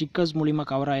full of stickers மூலிமா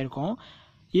கவர் ஆகிருக்கும்.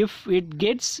 If it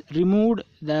gets removed,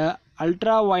 the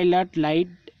ultraviolet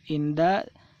light in the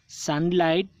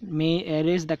sunlight may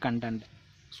erase the content.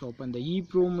 So அப்போ இந்த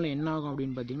EEPROMல என்ன ஆகும்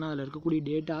அப்படின்னு பார்த்தீங்கன்னா அதில் இருக்கக்கூடிய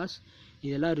டேட்டாஸ்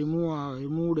இதெல்லாம்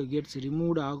கெட்ஸ்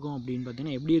ரிமூவ்ட் ஆகும் அப்படின்னு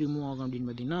பார்த்தீங்கன்னா எப்படி ரிமூவ் ஆகும் அப்படின்னு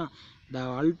பார்த்தீங்கன்னா த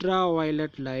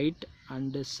ultraviolet light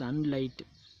and sunlight.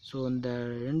 So இந்த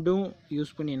ரெண்டும்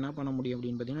யூஸ் பண்ணி என்ன பண்ண முடியும்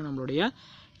அப்படின்னு பார்த்தீங்கன்னா நம்மளுடைய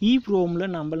EEPROMல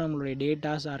நம்மளுடைய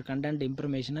டேட்டாஸ் ஆர் கண்டென்ட்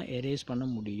இன்ஃபர்மேஷனை எரேஸ் பண்ண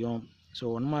முடியும். ஸோ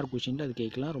 1 மார்க் கொஷினில் அது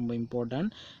கேட்கலாம், ரொம்ப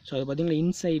இம்பார்ட்டன்ட். ஸோ அது பார்த்திங்கன்னா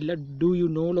இன்சைடில் டூ யூ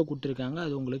நோவில் கொடுத்துருக்காங்க,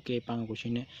 அது உங்களுக்கு கேட்பாங்க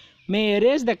question. May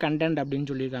erase the content அப்படின்னு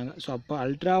சொல்லியிருக்காங்க. ஸோ அப்போ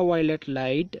ultra violet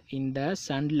light in the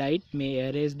sunlight May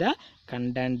erase the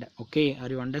content. Okay,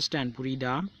 are you understand?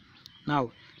 புரியுதா? நாவ்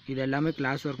இது எல்லாமே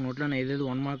கிளாஸ் ஒர்க் நோட்டில் நான் எது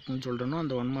 1 மார்க்னு சொல்கிறேனோ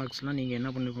அந்த 1 மார்க்ஸ்லாம் நீங்கள் என்ன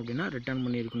பண்ணிருக்கணும் அப்படின்னா ரிட்டர்ன்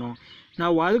பண்ணியிருக்கணும்.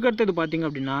 நான் அதுக்கடுத்தது பார்த்திங்க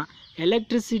அப்படின்னா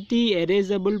electricity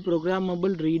erasable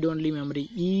programmable read only memory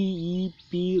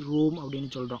EEPROM அப்படின்னு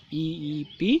சொல்கிறோம்.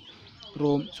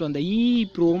 EEPROM. ஸோ அந்த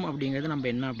EEPROM அப்படிங்கிறது நம்ம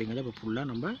என்ன அப்படிங்கிறத இப்போ ஃபுல்லாக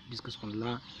நம்ம டிஸ்கஸ்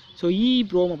பண்ணலாம். ஸோ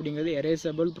EEPROM அப்படிங்கிறது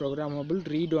erasable programmable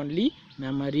read only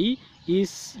memory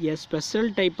is a special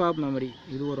type of memory.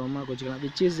 இது ஒரு 1 மார்க் வச்சுக்கலாம்.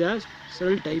 Which is a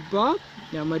special type of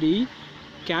memory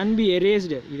can be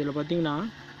எரேஸ்டு. இதில் பார்த்திங்கன்னா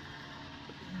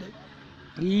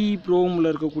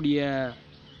EEPROMல இருக்கக்கூடிய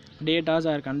டேட்டாஸ்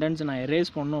ஆர் கண்டென்ட்ஸ் நான்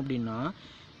எரேஸ் பண்ணோம் அப்படின்னா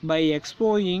by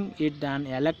எக்ஸ்போயிங் it and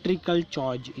electrical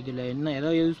charge. இதில்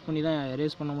எதை யூஸ் பண்ணி தான்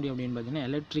எரேஸ் பண்ண முடியும் அப்படின்னு பார்த்தீங்கன்னா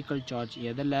எலக்ட்ரிக்கல் சார்ஜ்.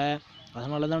 எதில்?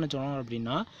 அதனால தான் நான் சொல்லணும்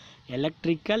அப்படின்னா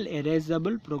electrical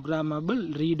erasable programmable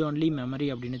read only memory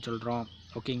அப்படின்னு சொல்கிறோம்.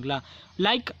 ஓகேங்களா?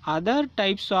 Like other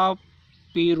types of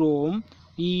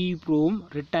EEPROM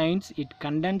retains its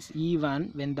contents even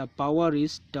when the power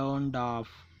is turned off.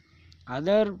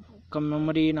 Other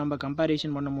memory நம்ம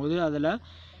கம்பேரிஷன் பண்ணும்போது அதில்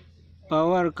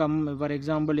பவர் ஃபார்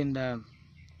எக்ஸாம்பிள் இந்த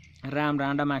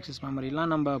ரேண்டம் ஆக்சஸ்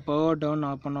மெமரிலாம் நம்ம பவர் டர்ன்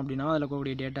ஆஃப் பண்ணோம் அப்படின்னா அதில்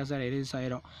இருக்கக்கூடிய டேட்டாஸ் எரேஸ்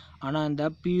ஆயிரும். ஆனால் இந்த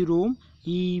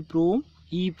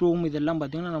EEPROM இதெல்லாம்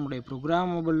பார்த்திங்கன்னா நம்மளுடைய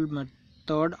programmable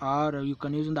method are you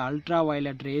can use இந்த ultra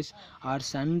violet race R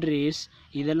Sun race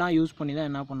இதெல்லாம் யூஸ் பண்ணி தான்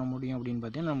என்ன பண்ண முடியும் அப்படின்னு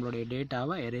பார்த்தீங்கன்னா நம்மளுடைய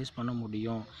டேட்டாவை எரேஸ் பண்ண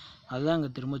முடியும். அதுதான் அங்கே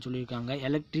திரும்ப சொல்லியிருக்காங்க.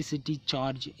 எலக்ட்ரிசிட்டி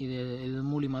சார்ஜ் இது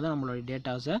மூலிமா தான் நம்மளுடைய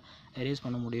டேட்டாஸை எரேஸ்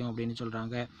பண்ண முடியும் அப்படின்னு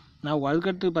சொல்கிறாங்க. நான்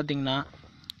அதுக்கடுத்து பார்த்திங்கன்னா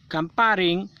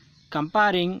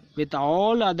comparing with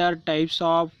all other types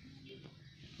of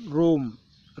ROM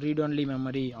read only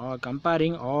memory or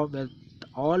comparing with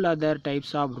all other types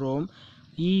of ROM,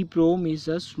 EEPROM is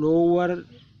a slower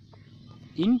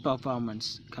in performance.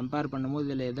 Compare பண்ணும்போது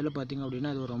இதில் எதில் பார்த்திங்க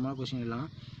அப்படின்னா அது ஒரு ரொம்ப கொஸ்டின் எல்லாம்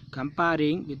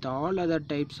comparing with all other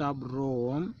types of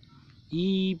ROM,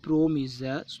 EEPROM is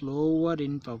a slower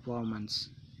in performance.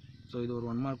 So இது ஒரு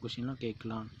 1 மார்க் கொஸ்டின்லாம்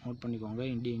கேட்கலாம், நோட் பண்ணிக்கோங்க.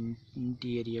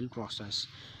 இன்டீரியல் ப்ராசஸ்.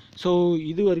 ஸோ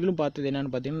இது வரைக்கும் பார்த்தது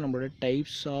என்னென்னு பார்த்தீங்கன்னா நம்மளோட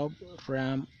டைப்ஸ்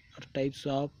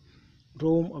ஆஃப்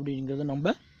ROM அப்படிங்கிறத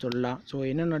நம்ம சொல்லலாம். ஸோ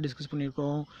என்னென்ன டிஸ்கஸ்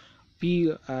பண்ணியிருக்கோம்?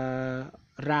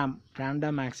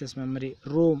 Random access memory,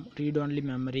 ROM read only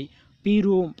memory,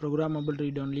 PROM programmable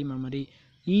read only memory,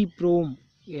 EEPROM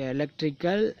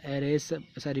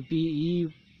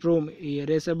EEPROM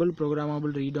erasable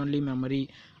programmable read only memory.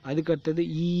 அதுக்கடுத்தது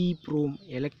EEPROM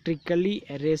electrically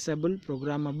erasable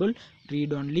programmable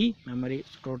read only memory.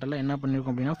 டோட்டலாக என்ன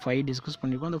பண்ணியிருக்கோம் அப்படின்னா 5 டிஸ்கஸ்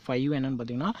பண்ணியிருக்கோம். அந்த 5 என்னென்னு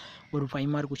பார்த்தீங்கன்னா ஒரு 5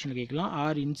 மார்க் கொஸ்டின் கேட்கலாம்,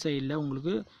 ஆர் இன்சைடில்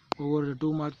உங்களுக்கு ஒவ்வொரு 2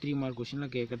 மார்க் 3 மார்க்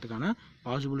கொஸ்டினில் கேட்கறதுக்கான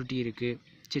பாசிபிலிட்டி இருக்குது.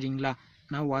 சரிங்களா?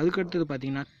 நான் அதுக்கடுத்தது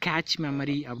பார்த்தீங்கன்னா கேட்ச்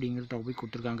மெமரி அப்படிங்கிற டாபிக்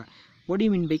கொடுத்துருக்காங்க. What you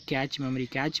mean by cache memory?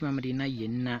 Catch மெமரினா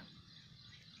என்ன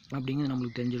அப்படிங்கிறது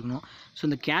நம்மளுக்கு தெரிஞ்சிருக்கணும். ஸோ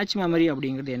இந்த கேட்ச் மெமரி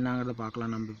அப்படிங்கிறது என்னங்கிறத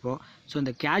பார்க்கலாம் நம்ம இப்போது. ஸோ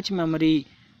இந்த cache memory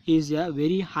is a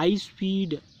very high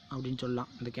speed அப்படின்னு சொல்லலாம்.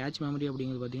 இந்த கேட்ச் மெமரி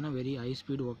அப்படிங்கிறது பார்த்திங்கன்னா வெரி ஹை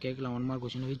ஸ்பீடு கேட்கலாம் 1 mark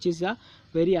question. Which is a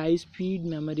very high speed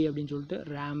memory அப்படின்னு சொல்லிட்டு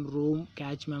RAM, Rome,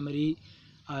 cache memory,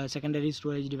 secondary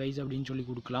storage device அப்படின்னு சொல்லி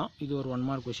கொடுக்கலாம். இது ஒரு 1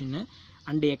 mark question.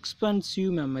 And expensive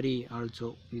memory also,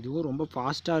 இதுவும் ரொம்ப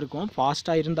ஃபாஸ்ட்டாக இருக்கும்.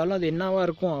 ஃபாஸ்ட்டாக இருந்தாலும் அது என்னவாக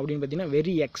இருக்கும் அப்படின்னு பார்த்தீங்கன்னா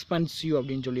வெரி எக்ஸ்பென்சிவ்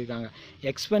அப்படின்னு சொல்லியிருக்காங்க.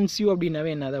 எக்ஸ்பென்சிவ்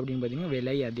அப்படின்னாவே என்னது அப்படின்னு பார்த்தீங்கன்னா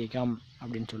விலை அதிகம்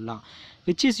அப்படின்னு சொல்லலாம்.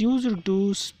 Which is used to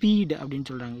speed அப்படின்னு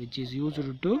சொல்கிறாங்க. Which is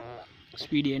used to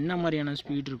speed, என்ன மாதிரியான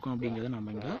ஸ்பீட் இருக்கும் அப்படிங்கிறத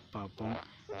நம்ம இங்கே பார்ப்போம்.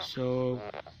 So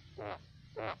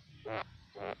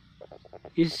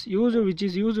which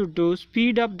is used to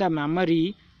speed up the memory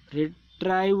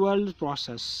retrieval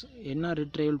process. என்ன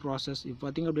retrieval process? இப்போ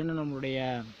பார்த்திங்க அப்படின்னா நம்மளுடைய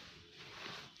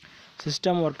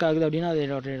சிஸ்டம் ஒர்க் ஆகுது அப்படின்னா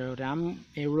அதோட ரேம்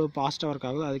எவ்வளோ ஃபாஸ்ட்டாக ஒர்க்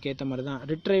ஆகுது அதுக்கேற்ற மாதிரி தான்.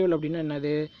 ரிட்ரைவல் அப்படின்னா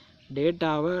என்னது?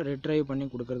 டேட்டாவை ரிட்ரைவ் பண்ணி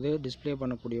கொடுக்குறது, டிஸ்பிளே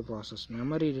பண்ணக்கூடிய process,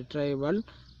 memory retrieval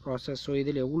process. So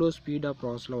இதில் எவ்வளோ ஸ்பீடாக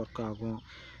ப்ராசஸில் ஒர்க் ஆகும்.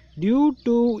 Due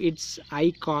to it's high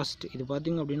cost, இது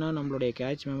பார்த்திங்க அப்படின்னா நம்மளுடைய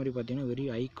கேட்ச் மெமரி பார்த்திங்கன்னா very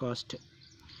high cost.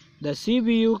 The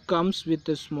CPU comes with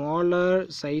a smaller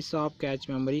size of cache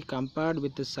memory compared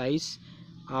with the size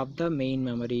of the main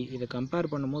memory. இதை கம்பேர்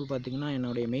பண்ணும்போது பார்த்திங்கன்னா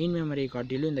என்னுடைய மெயின் மெமரியை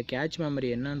காட்டிலும் இந்த கேட்ச் மெமரி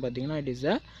என்னன்னு பார்த்திங்கன்னா it is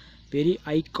a very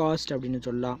high cost அப்படின்னு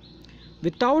சொல்லலாம்.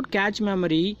 Without cache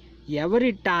memory,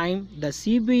 every time the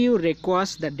CPU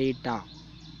requires the data,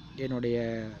 என்னுடைய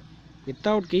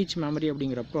வித்தவுட் கேட்ச் மெமரி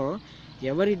அப்படிங்கிறப்போ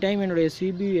எவரி டைம் என்னுடைய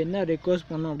CPU என்ன ரெக்வஸ்ட்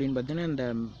பண்ணும் அப்படின்னு பார்த்தீங்கன்னா இந்த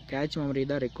கேட்ச் மெமரி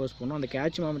தான் ரெக்வஸ்ட் பண்ணும். அந்த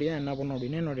கேட்ச் மெமரி தான் என்ன பண்ணும்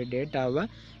அப்படின்னா என்னுடைய டேட்டாவை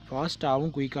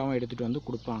ஃபாஸ்ட்டாகவும் குயிக்காகவும் எடுத்துகிட்டு வந்து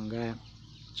கொடுப்பாங்க.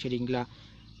 சரிங்களா?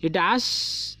 It has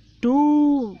to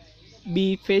be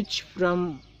fetch from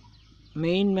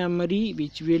main memory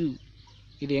which will,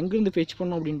 இது எங்கேருந்து ஃபெச்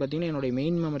பண்ணும் அப்படின்னு பார்த்தீங்கன்னா என்னுடைய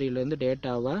மெயின் மெமரியிலேருந்து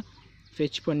டேட்டாவை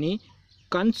ஃபெச் பண்ணி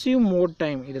கன்சியூம் மோர்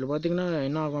டைம். இதில் பார்த்திங்கன்னா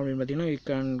என்ன ஆகும் அப்படின்னு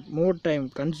பார்த்தீங்கன்னா மோர் டைம்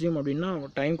கன்சியூம் அப்படின்னா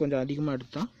டைம் கொஞ்சம் அதிகமாக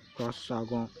எடுத்தால் ப்ராசஸ்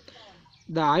ஆகும்.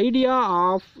 The idea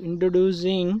of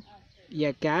introducing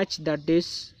a cache that is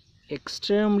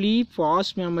extremely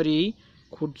fast memory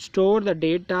could store the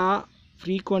data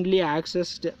frequently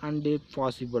accessed and if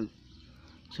possible.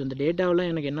 So இந்த டேட்டாவில்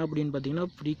எனக்கு என்ன அப்படின்னு பார்த்தீங்கன்னா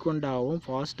ஃப்ரீக்வெண்ட்டாகவும்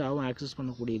ஃபாஸ்ட்டாகவும் ஆக்சஸ்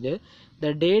பண்ணக்கூடியது.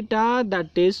 The data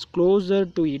that is closer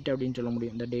to it அப்படின்னு சொல்ல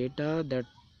முடியும். The data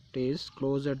that is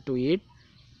closer to it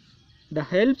the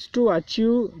helps to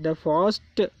achieve the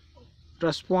fast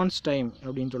response time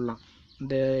அப்படின்னு சொல்லலாம்.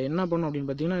 இந்த என்ன பண்ணும் அப்படின்னு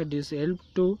பார்த்தீங்கன்னா it is help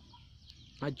to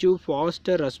achieve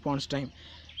pastor response time.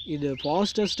 இது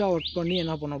ஃபாஸ்டஸ்ட்டாக ஒர்க் பண்ணி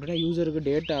என்ன பண்ணும் அப்படின்னா யூசருக்கு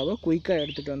டேட்டாவை குயிக்காக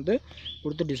எடுத்துகிட்டு வந்து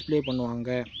கொடுத்து டிஸ்பிளே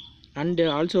பண்ணுவாங்க. And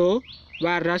also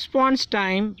where response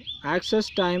time access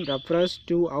time ரெஃபரஸ்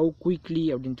to how quickly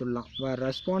அப்படின்னு சொல்லலாம். வேர்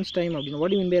ரெஸ்பான்ஸ் டைம் அப்படின்னு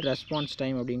what you mean by response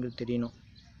time அப்படிங்கிறது தெரியணும்.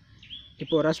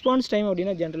 இப்போது ரெஸ்பான்ஸ் டைம்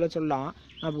அப்படின்னா ஜென்ரலாக சொல்லலாம்,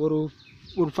 நம்ம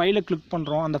ஒரு ஃபைலை கிளிக்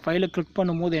பண்ணுறோம். அந்த ஃபைலை கிளிக்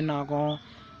பண்ணும்போது என்ன ஆகும்,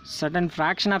 சடன்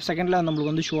ஃப்ராக்ஷன் ஆஃப் செகண்டில்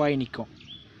நம்மளுக்கு வந்து ஷோ ஆகி நிற்கும்.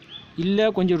 இல்லை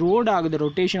கொஞ்சம் ரோடு ஆகுது,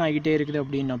 ரொட்டேஷன் ஆகிட்டே இருக்குது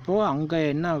அப்படின்னப்போ அங்கே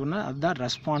என்ன ஆகுன்னா அதுதான்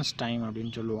ரெஸ்பான்ஸ் டைம்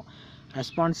அப்படின்னு சொல்லுவோம்.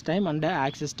 Response time and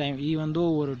access time. இது வந்து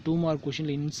ஒரு 2 மார்க்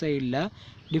கொஷினில் இன்சைடில்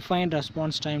define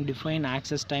response time, define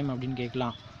access time அப்படின்னு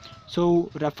கேட்கலாம். So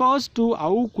refers to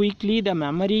how quickly the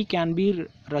memory can be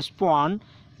respond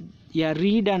a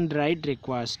read and right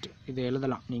request. இது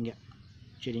எழுதலாம் நீங்கள்.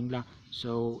 சரிங்களா?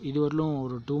 ஸோ இது வரலும்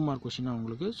ஒரு 2 மார்க் கொஷினாக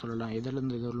உங்களுக்கு சொல்லலாம்.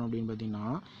 எதுலேருந்து இது வரலும் அப்படின்னு பார்த்தீங்கன்னா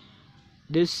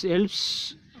திஸ் ஹெல்ப்ஸ்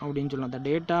அப்படின்னு சொல்லலாம். The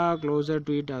data closer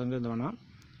to it அதுங்கிறது வேணாம்.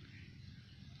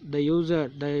 The user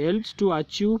that helps to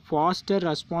achieve faster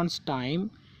response time,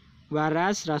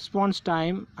 whereas response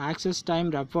time access time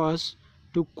refers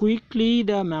to quickly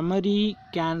the memory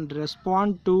can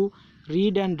respond to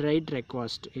read and write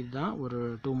request. இதுதான் ஒரு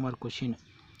 2 mark question.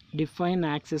 define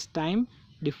access time,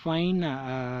 define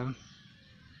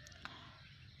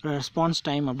response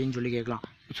time அப்படின்னு சொல்லி கேட்கலாம்.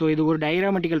 So இது ஒரு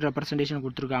டயக்ராமெட்டிக்கல் representation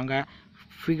கொடுத்துருக்காங்க.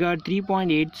 Figure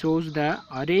 3.8 shows the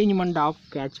arrangement of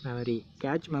cache memory.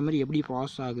 Cache memory எப்படி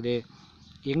process ஆகுது,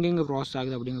 எங்கெங்கே ப்ராசஸ்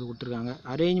ஆகுது அப்படிங்கிறது கொடுத்துருக்காங்க.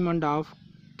 Arrangement of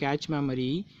cache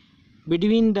memory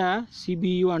between the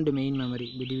CPU and main memory.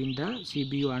 Between the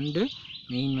CPU and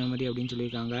main memory அப்படின்னு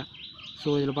சொல்லியிருக்காங்க.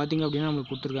 ஸோ இதில் பார்த்திங்க அப்படின்னா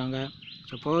நம்மளுக்கு கொடுத்துருக்காங்க.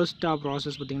 ஸோ ஃபர்ஸ்ட்டாக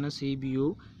ப்ராசஸ் பார்த்திங்கன்னா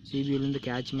சிபியூலேருந்து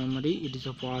cache memory. It is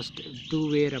a fast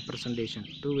 2-way representation,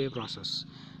 2-way process.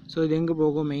 So இது எங்கே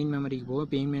போகும், மெயின் மெமரிக்கு போகும்.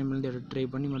 மெயின் மெமரிலேருந்து ட்ரை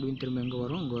பண்ணி மறுபடியும் திரும்ப எங்கே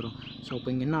வரும், இங்கே வரும். ஸோ இப்போ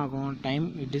இங்கே என்ன ஆகும், டைம்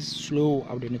இட் இஸ் ஸ்லோ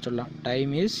அப்படின்னு சொல்லலாம்.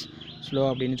 டைம் இஸ் ஸ்லோ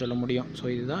அப்படின்னு சொல்ல முடியும். ஸோ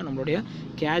இதுதான் நம்மளுடைய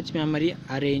cache memory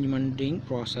அரேஞ்ச்மெண்டிங்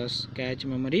process, cache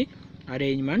memory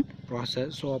arrangement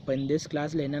process. So அப்போ இந்த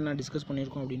கிளாஸில் என்னென்ன டிஸ்கஸ்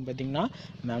பண்ணியிருக்கோம் அப்படின்னு பார்த்திங்கன்னா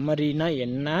மெமரினா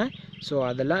என்ன, ஸோ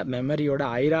அதில் மெமரியோட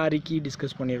ஹைரார்கி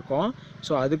டிஸ்கஸ் பண்ணியிருக்கோம்.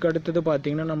 ஸோ அதுக்கு அடுத்தது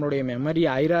பார்த்திங்கன்னா நம்மளுடைய மெமரி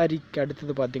ஹைரார்கிக்கு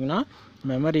அடுத்தது பார்த்திங்கன்னா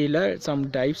மெமரியில் சம்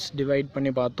டைப்ஸ் டிவைட்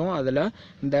பண்ணி பார்த்தோம். அதில்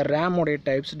இந்த ரேமோடைய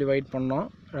டைப்ஸ் டிவைட் பண்ணோம்.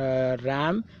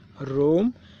 ரேம், ரோம்,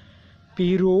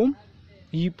 பிரோம்,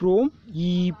 ஈப்ரோம்,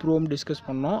 இப்ரோம் டிஸ்கஸ்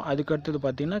பண்ணோம். அதுக்கடுத்தது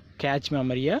பார்த்திங்கன்னா கேட்ச்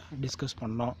மெமரியை டிஸ்கஸ்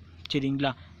பண்ணோம். சரிங்களா?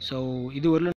 ஸோ இது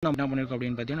ஒரு நம்ம என்ன பண்ணியிருக்கோம்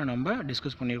அப்படின்னு பார்த்தீங்கன்னா நம்ம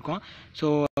டிஸ்கஸ் பண்ணியிருக்கோம். ஸோ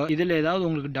இதில் ஏதாவது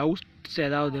உங்களுக்கு டவுட்ஸ்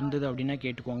ஏதாவது இருந்தது அப்படின்னா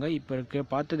கேட்டுக்கோங்க. இப்போ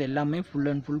பார்த்தது எல்லாமே ஃபுல்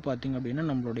அண்ட் ஃபுல் பார்த்திங்க அப்படின்னா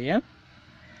நம்மளுடைய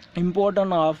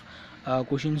இம்பார்ட்டன்ட் ஆஃப்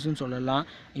கொஷின்ஸுன்னு சொல்லலாம்.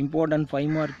 இம்பார்ட்டன்ட் 5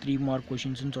 மார்க் 3 மார்க்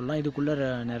கொஷின்ஸ்னு சொல்லலாம். இதுக்குள்ளே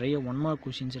நிறைய 1 மார்க்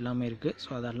கொஷின்ஸ் எல்லாமே இருக்குது. ஸோ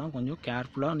அதெல்லாம் கொஞ்சம்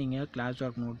கேர்ஃபுல்லாக நீங்கள் கிளாஸ்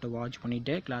ஒர்க் நோட்டை வாட்ச்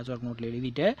பண்ணிவிட்டு கிளாஸ் ஒர்க் நோட்டில்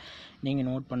எழுதிட்டு நீங்கள்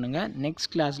நோட் பண்ணுங்கள்.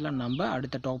 நெக்ஸ்ட் கிளாஸில் நம்ம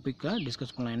அடுத்த டாப்பிக்கை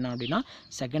டிஸ்கஸ் பண்ணலாம். என்ன அப்படின்னா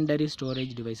செகண்டரி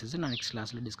ஸ்டோரேஜ் டிவைசஸ் நான் நெக்ஸ்ட்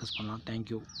கிளாஸில் டிஸ்கஸ் பண்ணலாம்.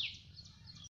 தேங்க்யூ.